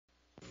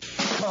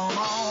Come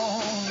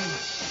on,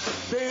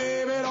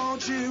 baby,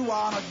 don't you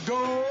wanna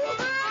go?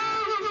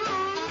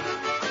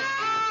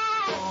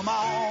 Come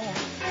on,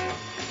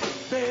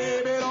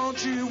 baby,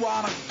 don't you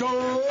wanna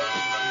go?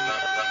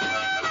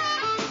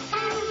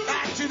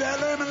 Back to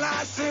that lemon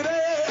light city,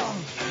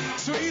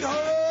 sweet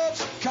home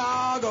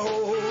Chicago.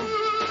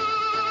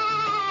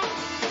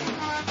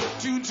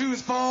 2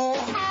 is 4,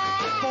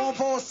 4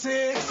 4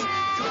 6.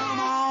 Come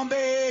on,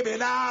 baby,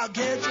 now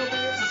get your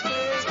business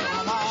fixed.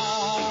 Come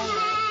on,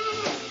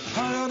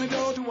 honey,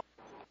 go to.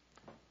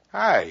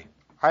 Hi,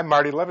 I'm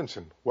Marty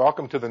Levinson.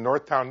 Welcome to the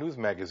Northtown News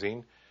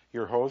Magazine.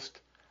 Your host,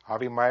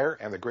 Avi Meyer,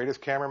 and the greatest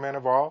cameraman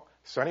of all,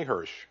 Sonny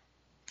Hersh.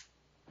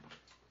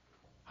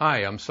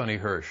 Hi, I'm Sonny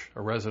Hersh,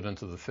 a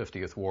resident of the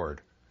 50th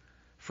Ward.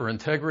 For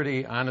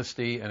integrity,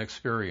 honesty, and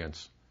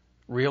experience,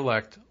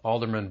 re-elect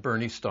Alderman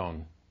Berny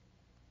Stone.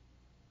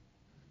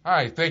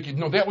 Hi, thank you.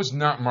 No, that was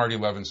not Marty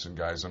Levinson,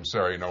 guys. I'm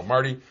sorry. No,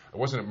 Marty, I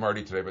wasn't at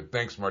Marty today, but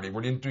thanks, Marty.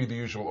 We didn't do the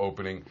usual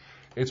opening.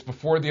 It's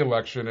before the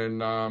election,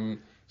 and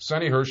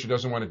Sonny Hersh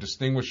doesn't want to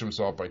distinguish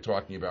himself by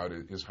talking about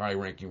his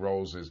high-ranking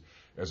roles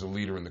as a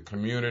leader in the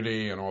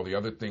community and all the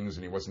other things,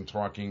 and he wasn't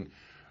talking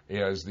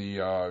as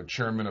the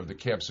chairman of the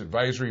CAPS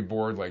advisory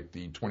board, like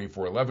the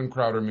 24/11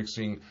 crowd are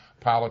mixing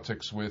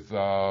politics with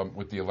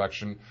the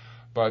election.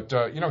 But,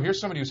 here's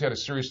somebody who's had to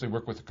seriously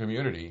work with the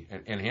community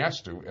and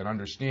has to and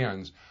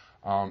understands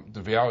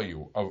the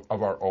value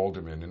of our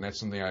aldermen, and that's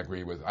something I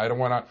agree with. I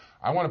want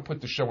to put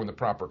the show in the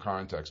proper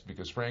context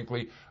because,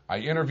 frankly,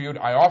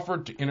 I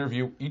offered to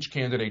interview each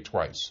candidate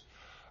twice.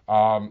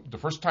 The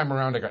first time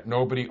around, I got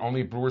nobody.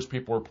 Only Brewers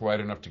people were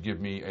polite enough to give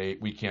me a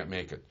 "we can't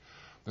make it."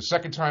 The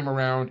second time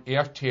around,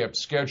 AFTAB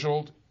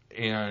scheduled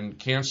and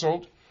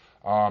canceled,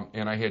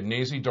 and I had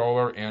Nazy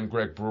Doller and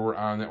Greg Brewer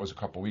on. That was a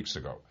couple weeks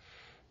ago,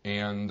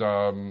 and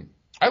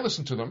I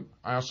listened to them.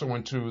 I also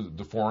went to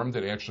the forum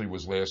that actually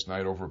was last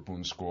night over at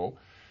Boone School,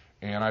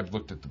 and I've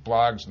looked at the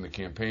blogs and the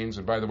campaigns.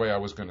 And by the way, I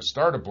was going to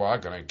start a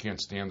blog, and I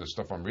can't stand the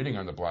stuff I'm reading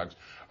on the blogs.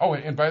 Oh,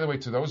 and by the way,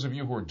 to those of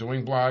you who are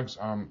doing blogs,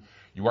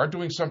 you are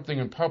doing something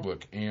in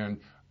public, and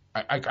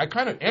I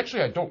kind of,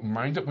 actually, I don't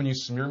mind it when you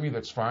smear me.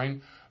 That's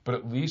fine, but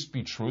at least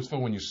be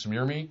truthful when you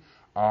smear me.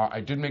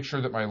 I did make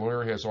sure that my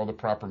lawyer has all the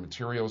proper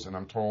materials, and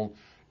I'm told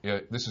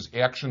this is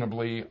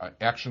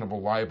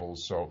actionable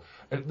libels, so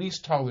at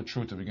least tell the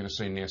truth if you're going to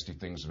say nasty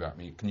things about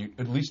me. Can you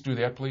at least do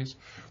that, please?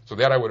 So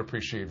that I would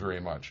appreciate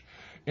very much.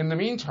 In the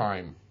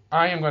meantime,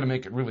 I am going to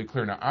make it really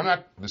clear. Now,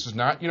 I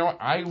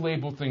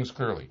label things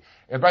clearly.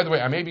 And by the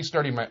way, I may be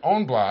starting my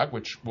own blog,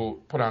 which we'll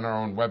put on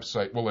our own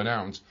website, we'll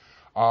announce.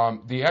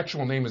 The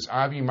actual name is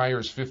Avi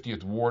Meyers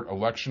 50th Ward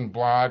Election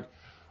Blog.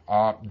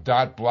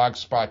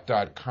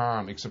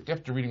 .blogspot.com, except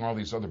after reading all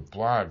these other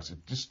blogs,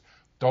 it just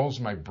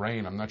dulls my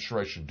brain. I'm not sure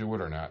I should do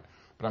it or not,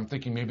 but I'm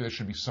thinking maybe there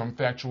should be some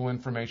factual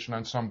information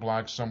on some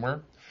blog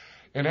somewhere.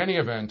 In any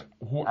event,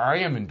 who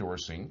I am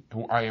endorsing,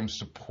 who I am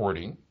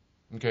supporting,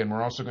 okay, and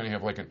we're also going to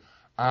have like an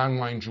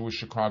online Jewish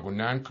Chicago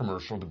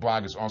non-commercial. The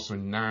blog is also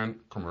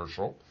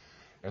non-commercial,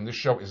 and this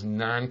show is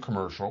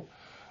non-commercial.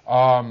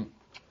 I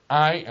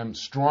am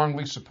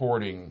strongly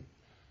supporting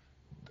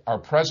our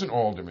present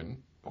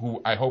alderman,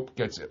 who I hope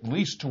gets at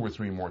least 2 or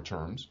 3 more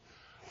terms,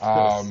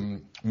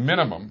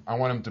 minimum. I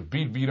want him to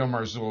beat Vito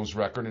Marzullo's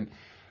record. And,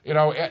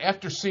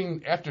 after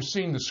seeing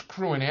this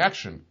crew in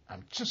action,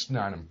 I'm just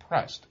not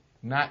impressed.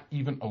 Not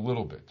even a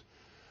little bit.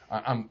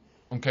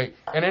 Okay.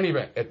 In any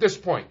event, at this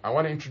point, I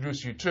want to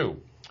introduce you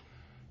to,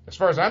 as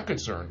far as I'm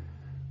concerned,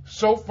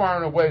 so far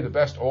and away the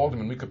best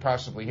alderman we could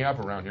possibly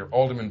have around here,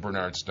 Alderman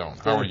Berny Stone.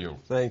 How are you?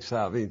 Thanks,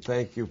 Avi.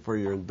 Thank you for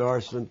your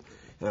endorsement.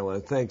 And I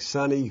want to thank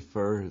Sonny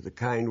for the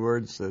kind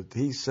words that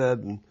he said.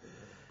 And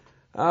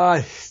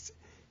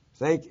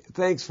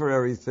thanks for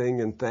everything,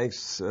 and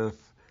thanks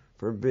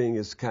for being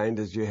as kind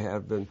as you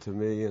have been to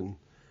me. And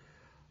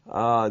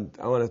I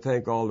want to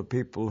thank all the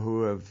people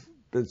who have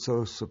been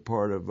so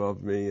supportive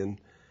of me.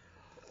 And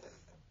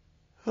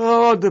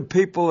the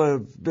people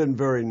have been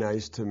very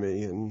nice to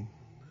me. And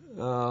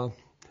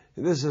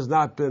this has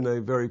not been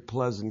a very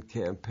pleasant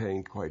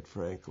campaign, quite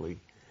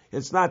frankly.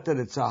 It's not that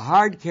it's a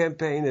hard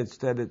campaign, it's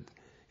that it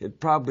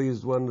probably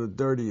is one of the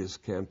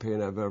dirtiest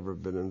campaigns I've ever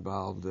been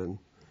involved in.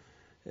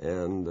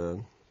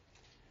 And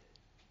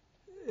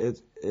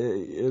it's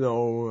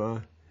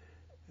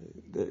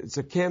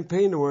a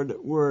campaign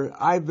where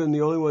I've been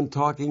the only one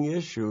talking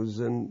issues,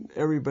 and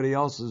everybody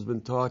else has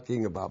been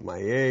talking about my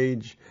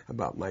age,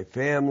 about my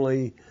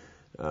family,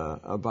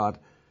 about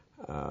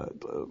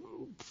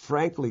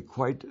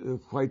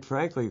quite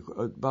frankly,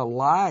 about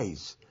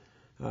lies.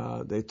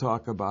 They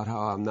talk about how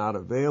I'm not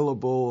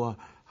available,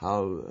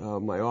 how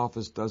my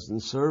office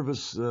doesn't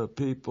service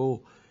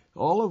people,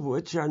 all of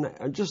which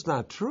are just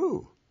not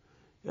true.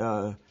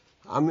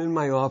 I'm in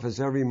my office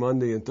every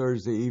Monday and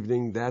Thursday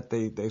evening. That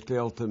they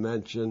failed to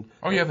mention.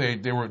 Oh yeah,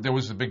 there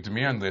was a big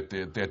demand that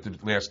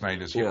last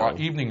night is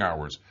evening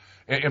hours.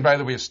 And by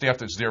the way, a staff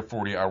that's there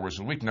 40 hours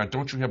a week. Now,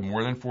 don't you have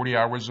more than 40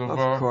 hours of...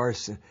 Of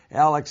course.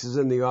 Alex is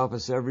in the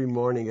office every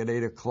morning at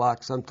 8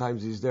 o'clock.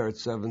 Sometimes he's there at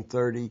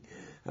 7:30.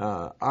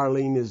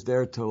 Arlene is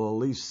there till at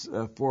least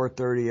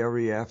 4:30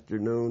 every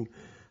afternoon.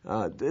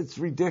 It's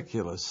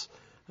ridiculous.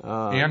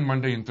 And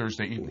Monday and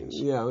Thursday evenings.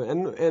 Yeah,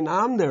 and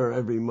I'm there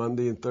every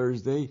Monday and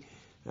Thursday.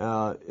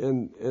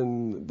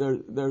 And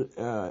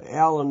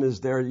Alan is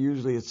there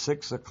usually at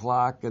 6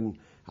 o'clock, and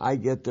I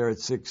get there at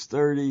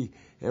 6:30,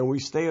 and we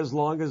stay as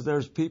long as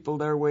there's people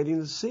there waiting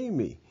to see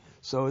me.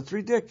 So it's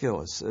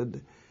ridiculous.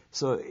 And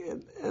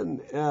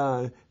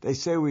they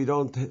say we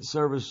don't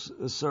service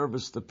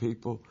the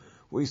people.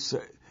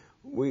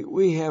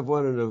 We have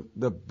one of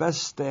the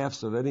best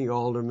staffs of any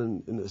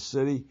alderman in the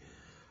city.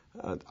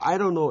 I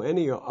don't know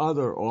any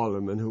other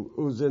alderman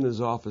who's in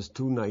his office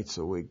 2 nights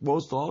a week.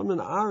 Most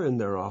aldermen are in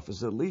their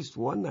office at least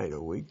 1 night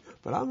a week,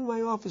 but I'm in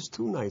my office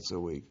 2 nights a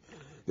week.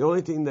 The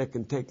only thing that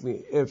can take me,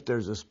 if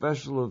there's a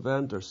special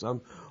event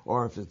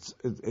or if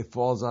it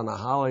falls on a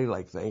holiday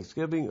like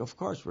Thanksgiving, of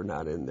course we're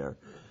not in there.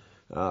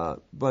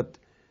 But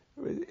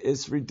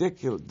it's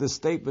ridiculous. The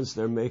statements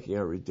they're making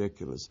are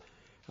ridiculous.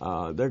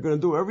 They're going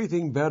to do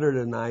everything better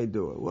than I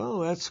do it. Well,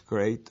 that's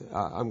great.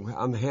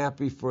 I'm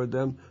happy for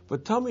them.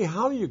 But tell me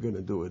how you're going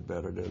to do it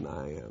better than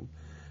I am.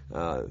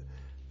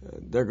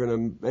 They're going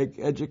to make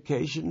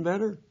education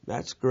better.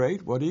 That's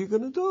great. What are you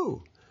going to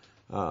do?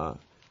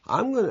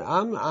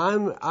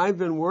 I've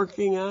been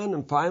working on,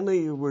 and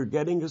finally we're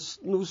getting a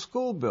new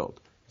school built.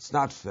 It's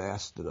not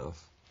fast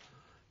enough.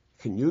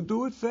 Can you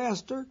do it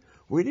faster?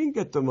 We didn't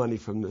get the money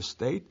from the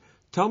state.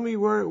 Tell me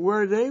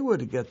where they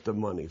would get the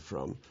money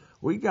from.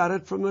 We got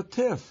it from the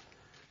TIF.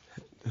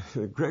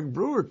 Greg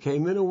Brewer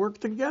came in and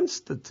worked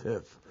against the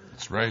TIF.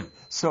 That's right.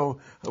 So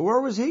where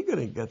was he going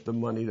to get the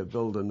money to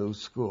build a new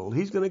school?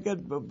 He's going to get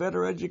a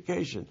better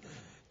education.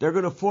 They're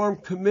going to form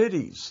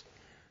committees.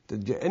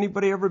 Did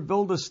anybody ever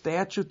build a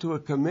statue to a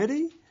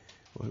committee?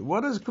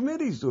 What does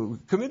committees do?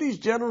 Committees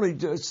generally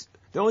just,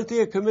 the only thing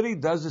a committee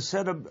does is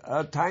set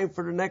a time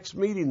for the next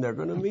meeting. They're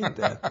going to meet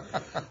that.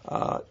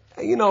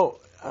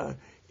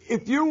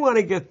 If you want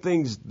to get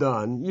things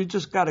done, you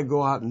just got to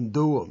go out and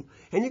do them,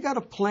 and you got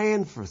to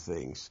plan for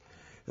things.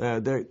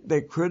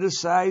 They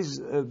criticize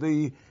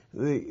the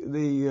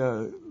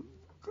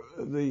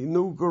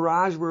new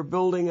garage we're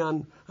building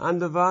on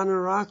Devon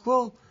and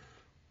Rockwell.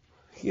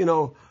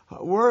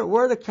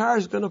 Where the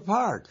car's going to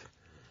park?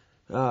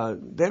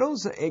 They don't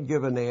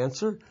give an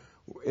answer.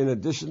 In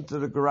addition to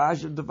the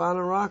garage at Devon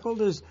and Rockwell,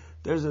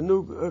 there's a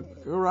new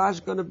garage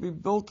going to be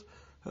built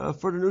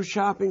for the new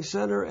shopping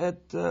center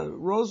at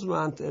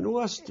Rosemont and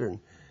Western.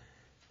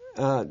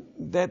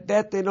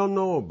 That they don't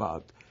know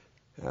about.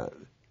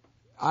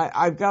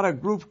 I've got a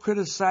group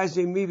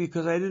criticizing me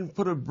because I didn't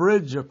put a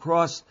bridge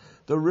across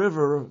the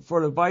river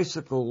for the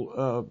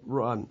bicycle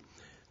run.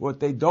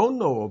 What they don't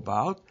know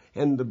about,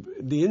 and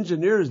the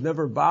engineers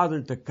never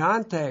bothered to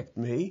contact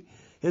me,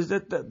 is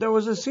that there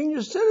was a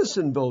senior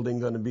citizen building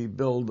going to be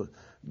built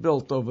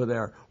over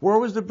there. Where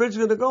was the bridge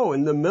going to go?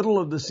 In the middle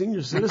of the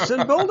senior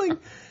citizen building?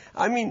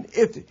 I mean,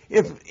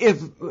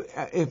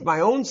 if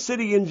my own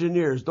city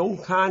engineers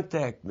don't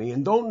contact me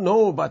and don't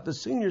know about the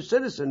senior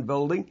citizen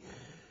building,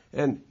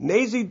 and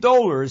Nazy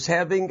Doler is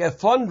having a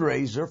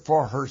fundraiser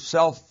for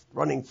herself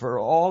running for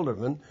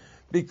alderman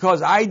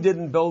because I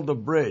didn't build a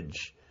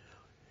bridge.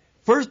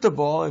 First of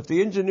all, if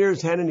the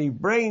engineers had any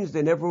brains,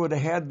 they never would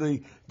have had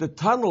the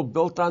tunnel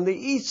built on the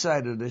east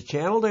side of the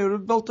channel. They would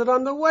have built it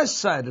on the west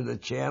side of the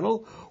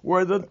channel,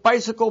 where the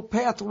bicycle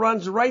path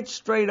runs right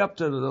straight up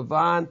to the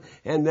Devon,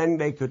 and then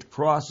they could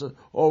cross it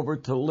over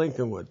to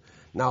Lincolnwood.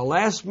 Now,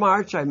 last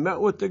March, I met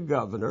with the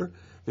governor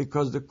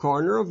because the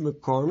corner of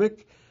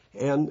McCormick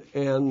and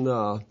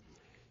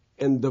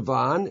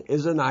Devon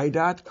is an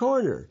IDOT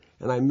corner.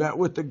 And I met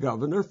with the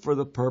governor for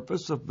the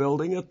purpose of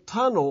building a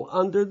tunnel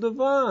under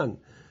Devon.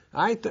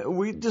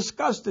 We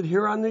discussed it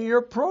here on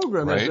your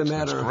program, right, as a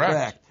matter of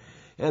fact.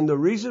 And the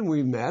reason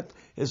we met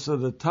is so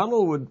the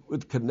tunnel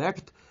would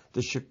connect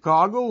the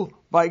Chicago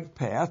bike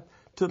path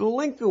to the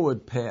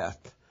Lincolnwood path.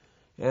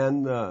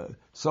 And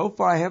so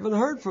far I haven't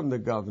heard from the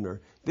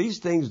governor. These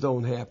things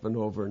don't happen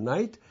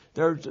overnight.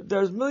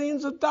 There's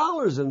millions of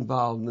dollars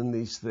involved in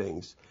these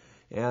things.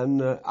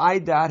 And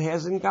IDOT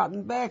hasn't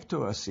gotten back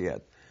to us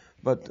yet.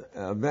 But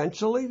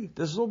eventually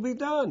this will be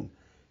done.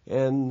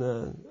 And,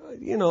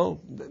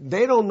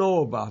 they don't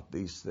know about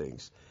these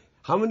things.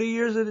 How many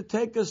years did it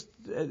take us,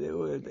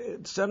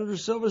 Senator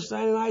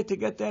Silverstein and I, to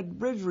get that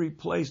bridge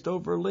replaced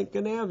over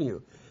Lincoln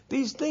Avenue?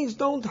 These things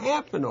don't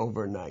happen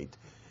overnight.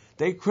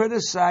 They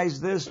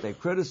criticize this, they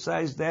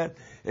criticize that.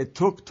 It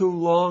took too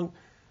long.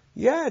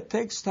 Yeah, it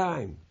takes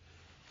time.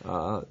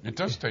 It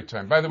does take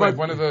time. By the way,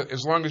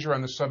 as long as you're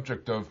on the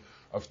subject of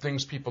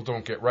things people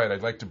don't get right,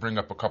 I'd like to bring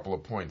up a couple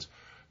of points.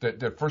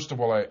 That first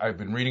of all, I've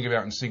been reading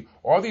about and seeing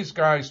all these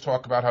guys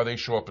talk about how they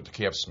show up at the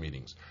CAPS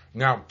meetings.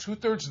 Now,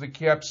 2/3 of the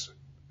CAPS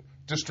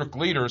district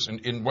leaders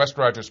in West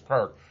Rogers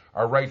Park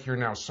are right here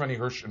now, Sonny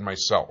Hersh and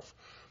myself.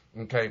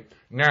 Okay?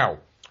 Now,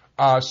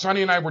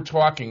 Sonny and I were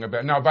talking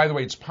about, now, by the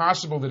way, it's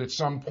possible that at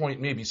some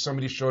point maybe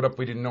somebody showed up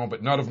we didn't know,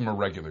 but none of them are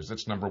regulars.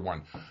 That's number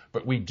one.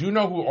 But we do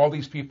know who all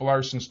these people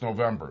are since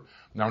November.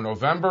 Now,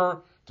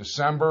 November,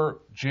 December,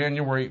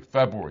 January,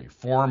 February,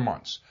 4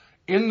 months.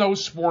 in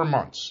those 4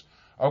 months.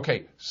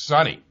 Okay,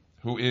 Sonny,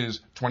 who is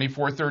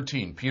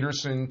 2413,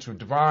 Peterson to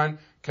Devon,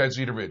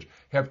 Kedzie to Ridge.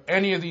 Have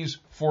any of these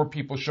 4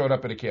 people showed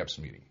up at a CAPS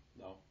meeting?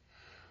 No.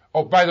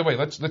 Oh, by the way,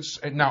 let's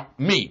now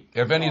me.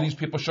 Have any of these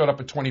people showed up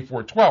at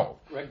 2412?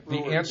 Greg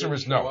Brewer The answer did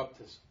is show no. up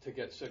to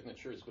get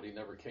signatures, but he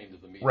never came to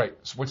the meeting. Right.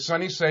 So what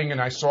Sonny's saying,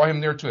 and I saw him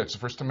there too, that's the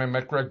first time I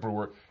met Greg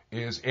Brewer,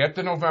 is at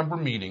the November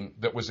meeting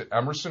that was at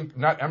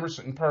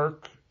Emerson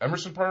Park?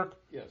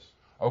 Yes.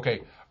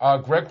 Okay.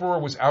 Greg Brewer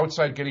was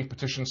outside getting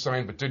petitions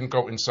signed, but didn't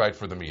go inside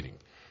for the meeting.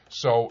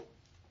 So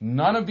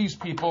none of these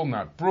people,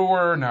 not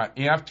Brewer, not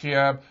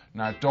AFTAB,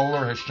 not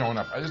Doler, has shown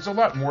up. There's a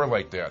lot more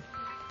like that.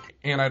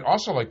 And I'd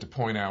also like to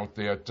point out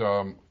that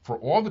for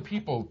all the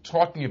people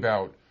talking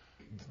about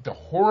the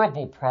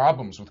horrible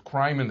problems with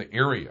crime in the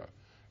area,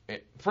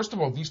 first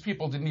of all, these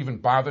people didn't even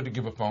bother to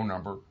give a phone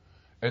number.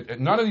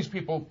 None of these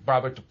people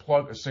bothered to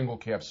plug a single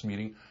CAPS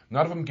meeting.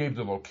 None of them gave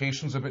the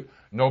locations of it.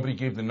 Nobody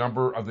gave the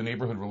number of the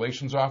neighborhood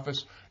relations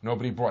office.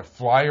 Nobody brought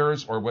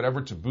flyers or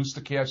whatever to boost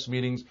the CAPS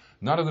meetings.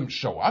 None of them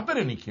show up at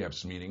any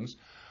CAPS meetings.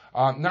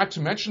 Not to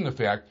mention the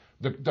fact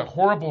the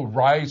horrible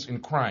rise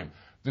in crime.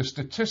 The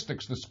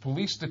statistics, the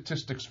police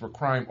statistics for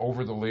crime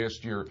over the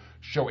last year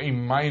show a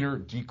minor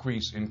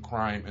decrease in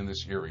crime in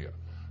this area.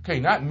 Okay,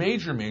 not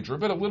major,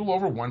 but a little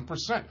over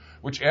 1%,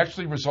 which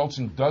actually results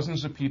in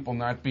dozens of people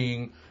not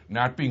being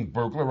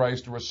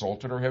burglarized or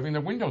assaulted or having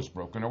their windows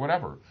broken or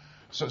whatever.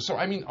 So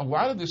I mean, a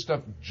lot of this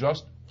stuff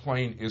just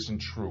plain isn't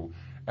true.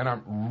 And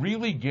I'm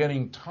really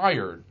getting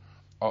tired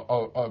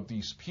of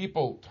these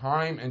people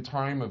time and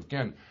time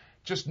again,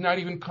 just not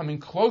even coming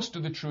close to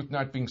the truth,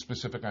 not being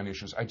specific on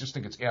issues. I just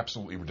think it's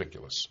absolutely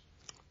ridiculous.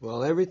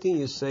 Well, everything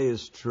you say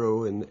is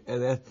true, and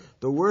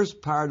the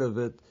worst part of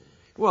it,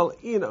 well,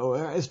 you know,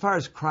 as far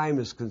as crime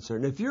is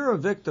concerned, if you're a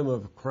victim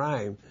of a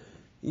crime,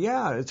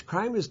 yeah,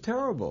 crime is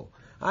terrible.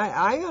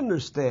 I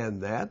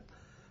understand that,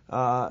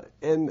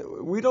 and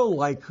we don't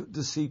like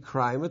to see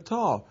crime at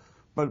all.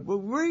 But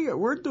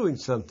we're doing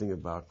something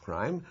about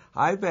crime.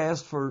 I've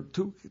asked for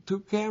two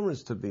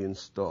cameras to be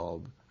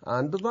installed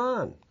on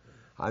Devon.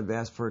 I've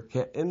asked for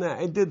and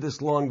I did this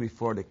long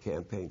before the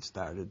campaign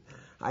started.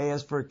 I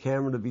asked for a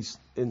camera to be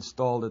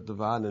installed at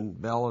Devon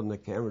and Bell, and a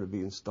camera to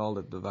be installed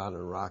at Devon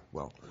and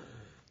Rockwell.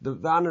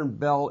 Devon and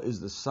Bell is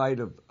the site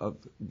of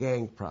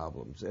gang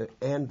problems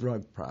and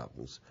drug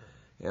problems,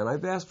 and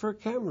I've asked for a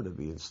camera to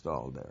be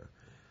installed there.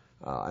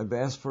 I've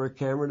asked for a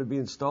camera to be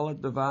installed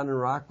at Devon and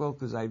Rockwell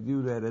because I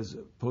view that as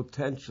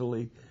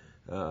potentially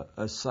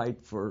a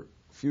site for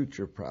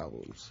future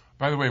problems.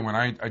 By the way, when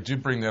I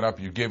did bring that up,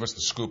 you gave us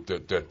the scoop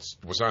that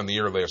was on the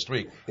air last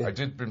week. Yeah. I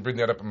did bring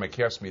that up in my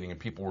CAPS meeting, and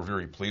people were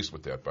very pleased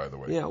with that, by the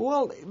way. Yeah,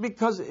 well,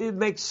 because it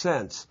makes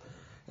sense.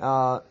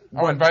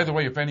 And by the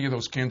way, if any of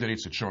those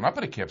candidates had shown up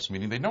at a CAPS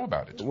meeting, they know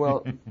about it.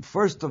 Well,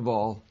 first of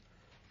all,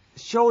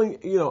 showing,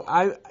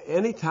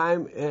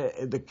 anytime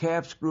the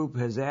CAPS group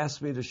has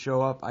asked me to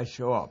show up, I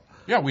show up.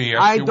 Yeah, we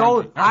asked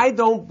you. I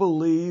don't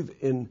believe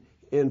in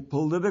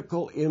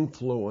political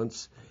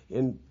influence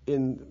in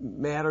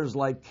matters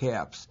like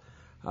CAPS.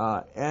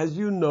 As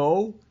you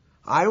know,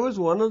 I was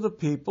one of the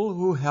people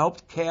who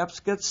helped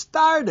CAPS get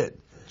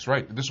started. That's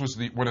right. This was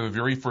one of the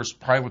very first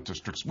pilot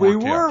districts for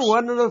CAPS. We were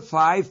one of the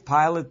 5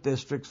 pilot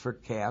districts for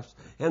CAPS,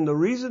 and the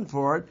reason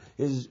for it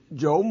is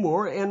Joe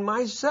Moore and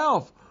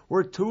myself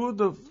were 2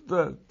 of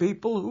the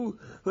people who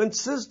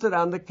insisted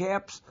on the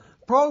CAPS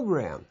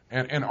program.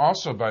 And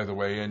also, by the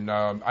way, and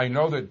I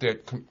know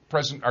that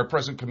our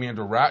present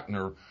Commander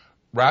Ratner,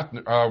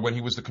 when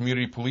he was the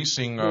community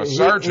policing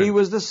sergeant. He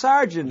was the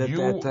sergeant at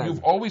that time.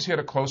 You've always had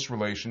a close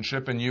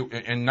relationship,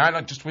 and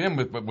not just with him,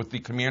 but with the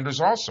commanders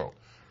also.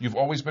 You've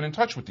always been in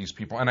touch with these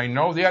people. And I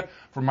know that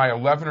from my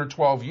 11 or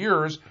 12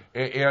 years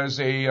as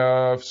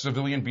a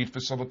civilian beat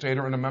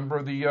facilitator and a member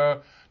of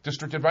the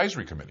District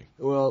Advisory Committee.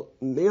 Well,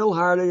 Neil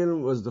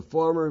Hardigan was the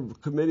former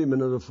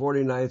committeeman of the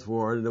 49th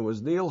Ward, and it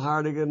was Neil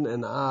Hardigan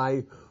and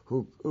I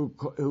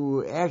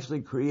who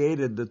actually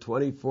created the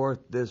 24th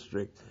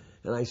District.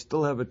 And I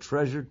still have a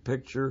treasured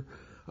picture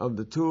of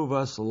the 2 of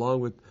us, along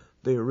with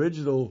the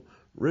original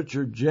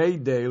Richard J.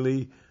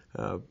 Daley,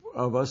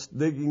 of us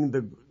digging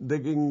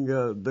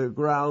the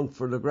ground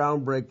for the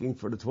groundbreaking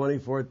for the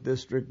 24th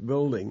District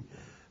building.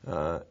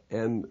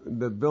 And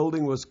the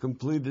building was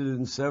completed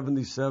in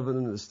 77,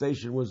 and the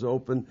station was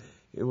open.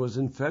 It was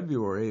in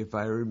February, if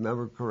I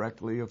remember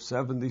correctly, of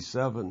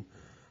 77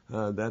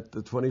 that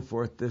the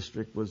 24th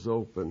District was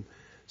open.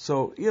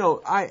 So,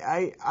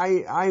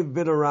 I've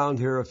been around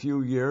here a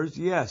few years,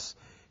 yes.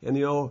 And,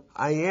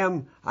 I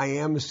am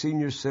a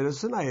senior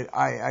citizen.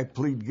 I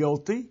plead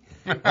guilty.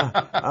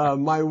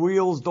 My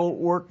wheels don't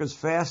work as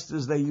fast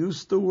as they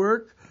used to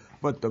work,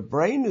 but the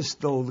brain is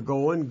still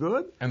going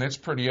good. And that's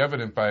pretty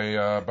evident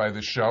by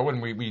the show,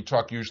 and we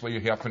talk usually a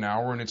half an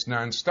hour, and it's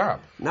nonstop.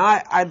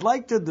 Now, I'd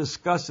like to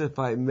discuss, if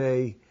I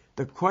may,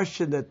 the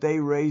question that they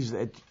raised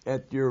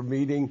at your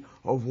meeting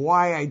of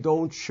why I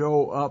don't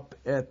show up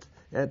at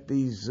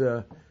these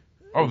the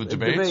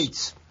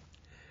debates.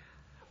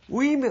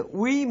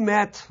 We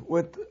met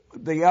with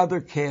the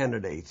other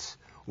candidates.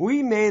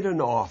 We made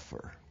an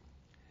offer.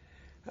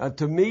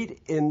 to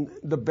meet in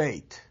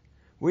debate.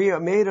 We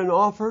made an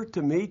offer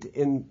to meet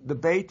in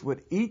debate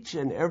with each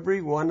and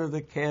every one of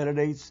the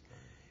candidates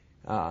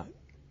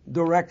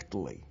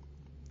directly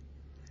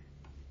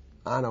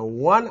on a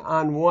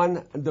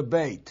one-on-one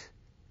debate.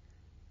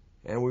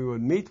 And we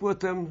would meet with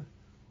them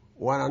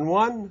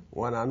one-on-one,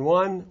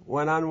 one-on-one,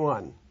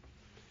 one-on-one.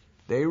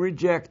 They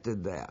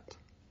rejected that.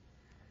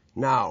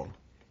 Now,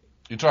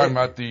 you're talking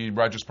about the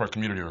Rogers Park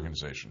Community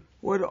Organization.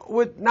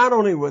 With not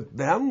only with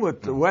them,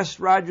 with the West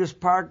Rogers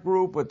Park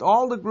group, with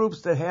all the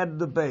groups that had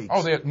debates.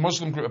 Oh, that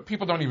Muslim group.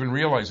 People don't even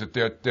realize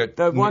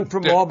that one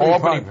from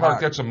Albany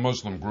Park. That's a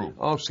Muslim group,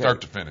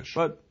 start to finish.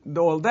 But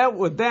that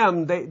with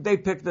them, they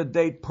picked a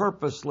date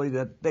purposely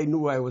that they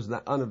knew I was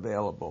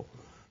unavailable.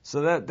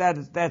 So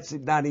that's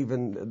not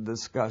even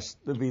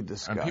discussed to be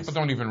discussed. And people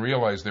don't even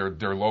realize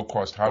their low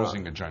cost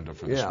housing agenda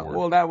for this ward.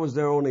 Well, that was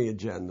their only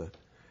agenda.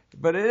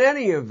 But in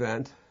any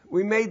event,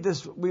 we made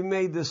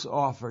this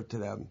offer to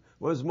them.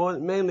 It was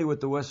mainly with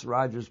the West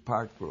Rogers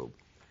Park group.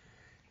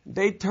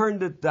 They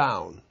turned it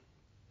down.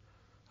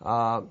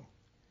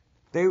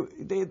 They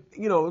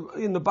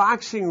in the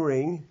boxing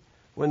ring,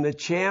 when the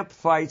champ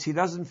fights, he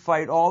doesn't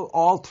fight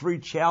all three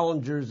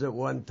challengers at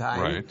one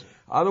time. Right.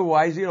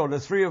 Otherwise, the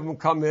three of them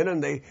come in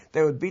and they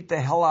would beat the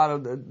hell out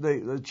of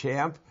the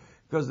champ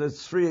because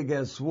it's 3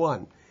 against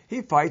 1.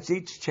 He fights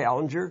each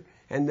challenger,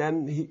 and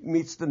then he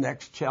meets the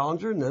next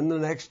challenger, and then the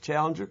next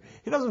challenger.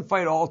 He doesn't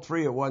fight all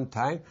three at one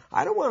time.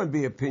 I don't want to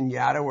be a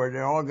piñata where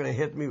they're all going to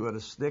hit me with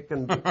a stick.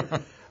 And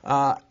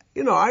I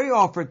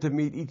offered to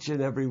meet each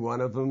and every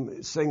one of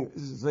them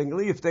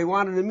singly. If they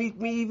wanted to meet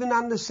me even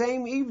on the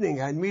same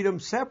evening, I'd meet them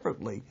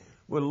separately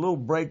with a little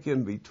break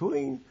in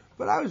between.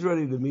 But I was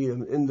ready to meet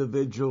them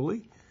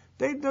individually.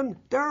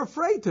 They're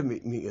afraid to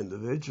meet me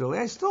individually.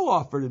 I still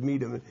offer to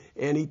meet them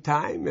any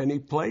time, any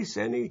place,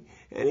 anywhere.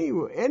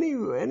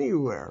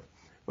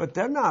 But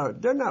they're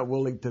not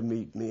willing to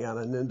meet me on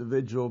an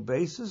individual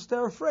basis.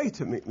 They're afraid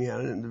to meet me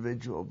on an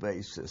individual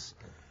basis.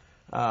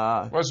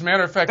 Well, as a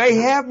matter of fact, they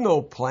have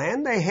no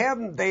plan.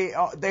 They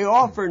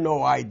offer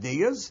no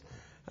ideas.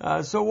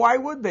 So why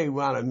would they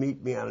want to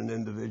meet me on an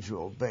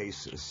individual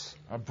basis?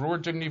 Brewer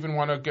didn't even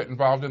want to get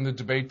involved in the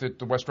debate that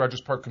the West Rogers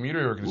Park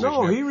Community Organization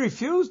No, had. he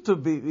refused to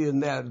be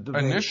in that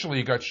debate. Initially,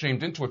 he got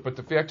shamed into it, but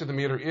the fact of the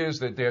matter is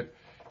that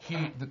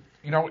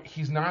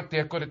he's not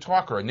that good a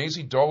talker. A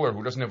Nazi Doler,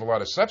 who doesn't have a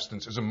lot of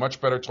substance, is a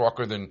much better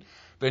talker than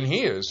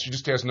he is. She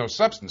just has no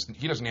substance.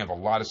 He doesn't have a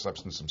lot of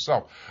substance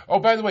himself. Oh,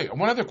 by the way,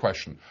 one other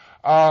question.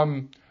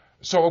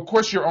 So, of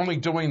course, you're only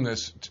doing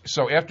this.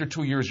 So after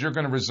 2 years, you're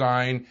going to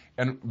resign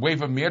and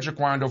wave a magic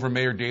wand over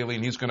Mayor Daley,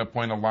 and he's going to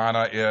appoint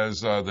Alana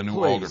as the new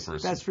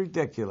alderperson. That's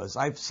ridiculous.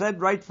 I've said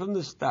right from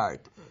the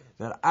start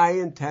that I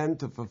intend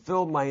to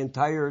fulfill my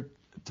entire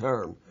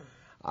term.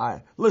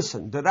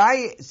 Listen, did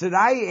I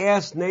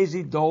ask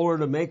Nazi Doler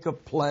to make a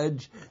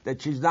pledge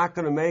that she's not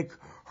going to make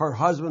her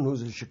husband,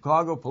 who's a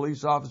Chicago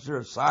police officer,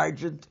 a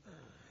sergeant?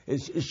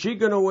 Is she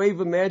going to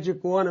wave a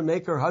magic wand and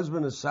make her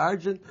husband a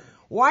sergeant?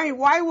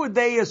 Why would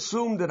they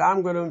assume that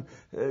I'm going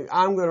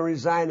to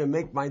resign and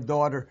make my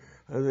daughter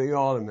the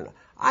alderman?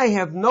 I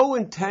have no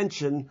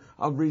intention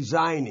of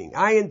resigning.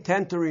 I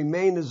intend to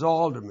remain as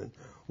alderman.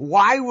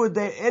 Why would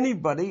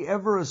anybody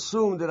ever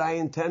assume that I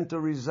intend to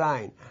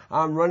resign?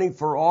 I'm running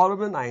for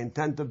alderman. I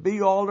intend to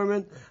be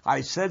alderman.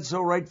 I said so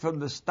right from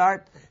the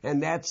start,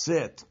 and that's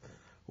it.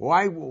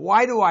 Why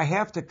do I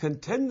have to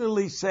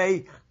continually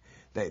say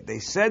they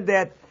said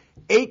that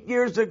 8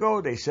 years ago,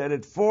 they said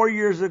it 4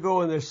 years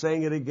ago, and they're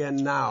saying it again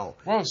now?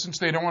 Well, since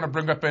they don't want to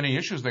bring up any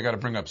issues, they got to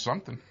bring up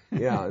something.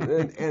 Yeah,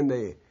 and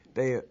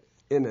they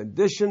in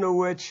addition to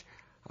which,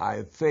 I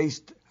have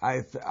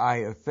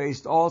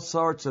faced all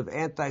sorts of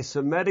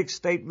anti-Semitic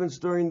statements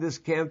during this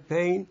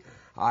campaign.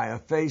 I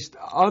have faced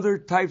other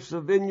types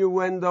of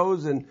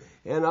innuendos and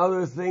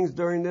other things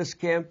during this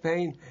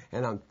campaign,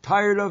 and I'm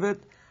tired of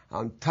it.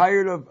 I'm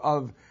tired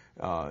of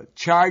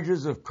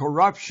charges of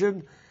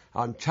corruption.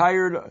 I'm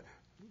tired of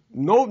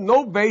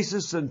no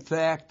basis in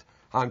fact.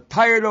 I'm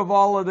tired of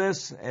all of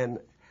this, and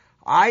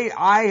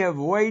I have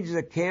waged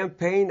a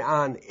campaign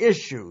on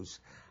issues.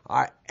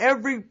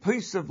 Every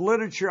piece of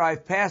literature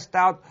I've passed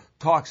out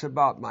talks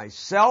about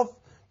myself,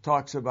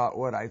 talks about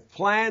what I've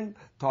planned,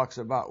 talks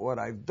about what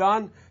I've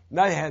done.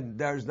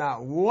 There's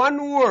not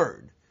one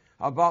word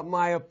about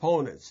my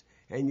opponents,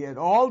 and yet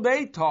all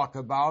they talk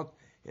about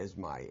is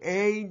my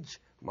age,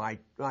 my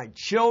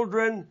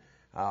children,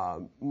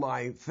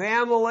 my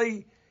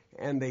family,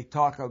 and they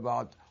talk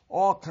about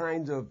all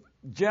kinds of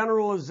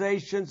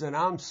generalizations, and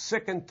I'm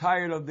sick and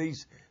tired of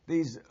these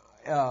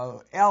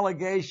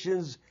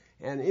allegations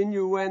and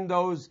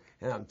innuendos,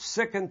 and I'm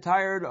sick and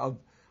tired of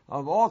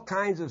all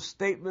kinds of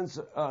statements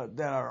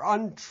that are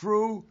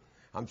untrue.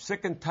 I'm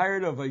sick and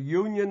tired of a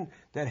union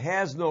that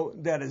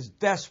is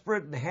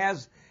desperate and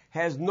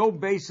has no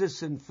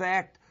basis in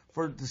fact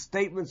for the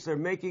statements they're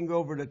making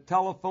over the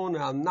telephone.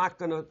 And I'm not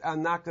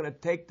gonna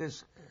take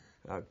this,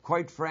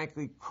 quite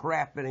frankly,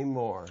 crap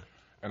anymore.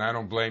 And I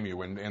don't blame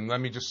you. And let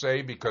me just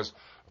say, because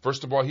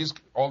first of all,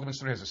 Alderman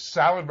Stone has a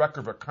solid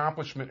record of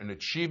accomplishment and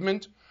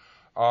achievement.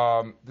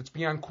 That's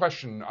beyond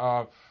question.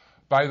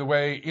 By the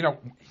way,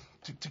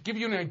 to give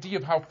you an idea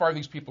of how far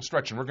these people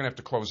stretch, and we're going to have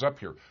to close up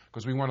here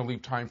because we want to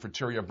leave time for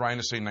Terry O'Brien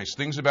to say nice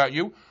things about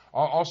you.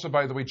 Also,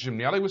 by the way, Jim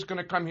Nally was going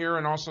to come here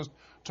and also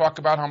talk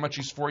about how much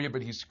he's for you,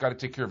 but he's got to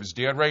take care of his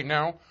dad right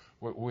now.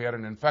 We had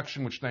an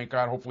infection, which thank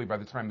God, hopefully by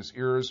the time this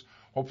airs,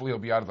 hopefully he'll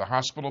be out of the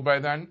hospital by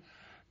then.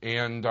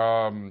 And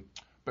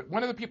but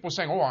one of the people was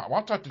saying,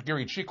 I'll talk to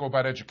Gary Chico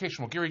about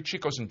education. Well, Gary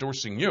Chico's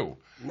endorsing you.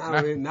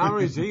 Not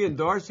only is he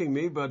endorsing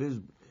me, but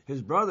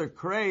his brother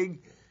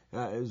Craig,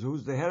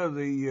 who's the head of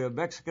the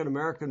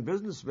Mexican-American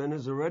businessmen,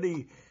 has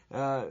already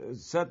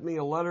sent me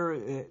a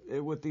letter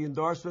with the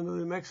endorsement of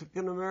the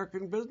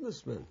Mexican-American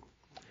businessmen.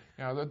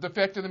 Yeah, the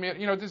fact of the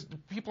matter,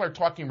 people are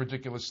talking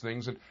ridiculous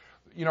things. And,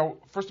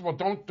 first of all,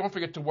 don't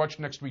forget to watch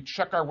next week.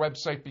 Check our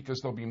website because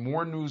there'll be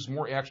more news,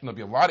 more action. There'll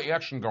be a lot of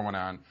action going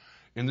on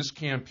in this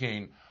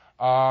campaign.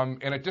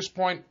 And at this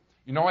point,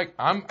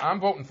 I'm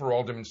voting for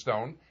Alderman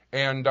Stone,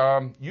 and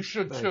you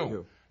should too.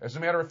 You. As a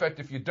matter of fact,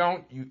 if you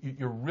don't,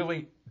 you're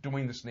really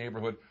doing this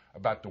neighborhood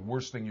about the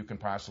worst thing you can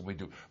possibly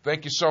do.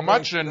 Thank you so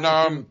much,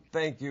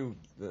 Thank you,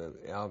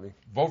 Albie.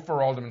 Vote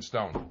for Alderman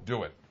Stone.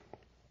 Do it.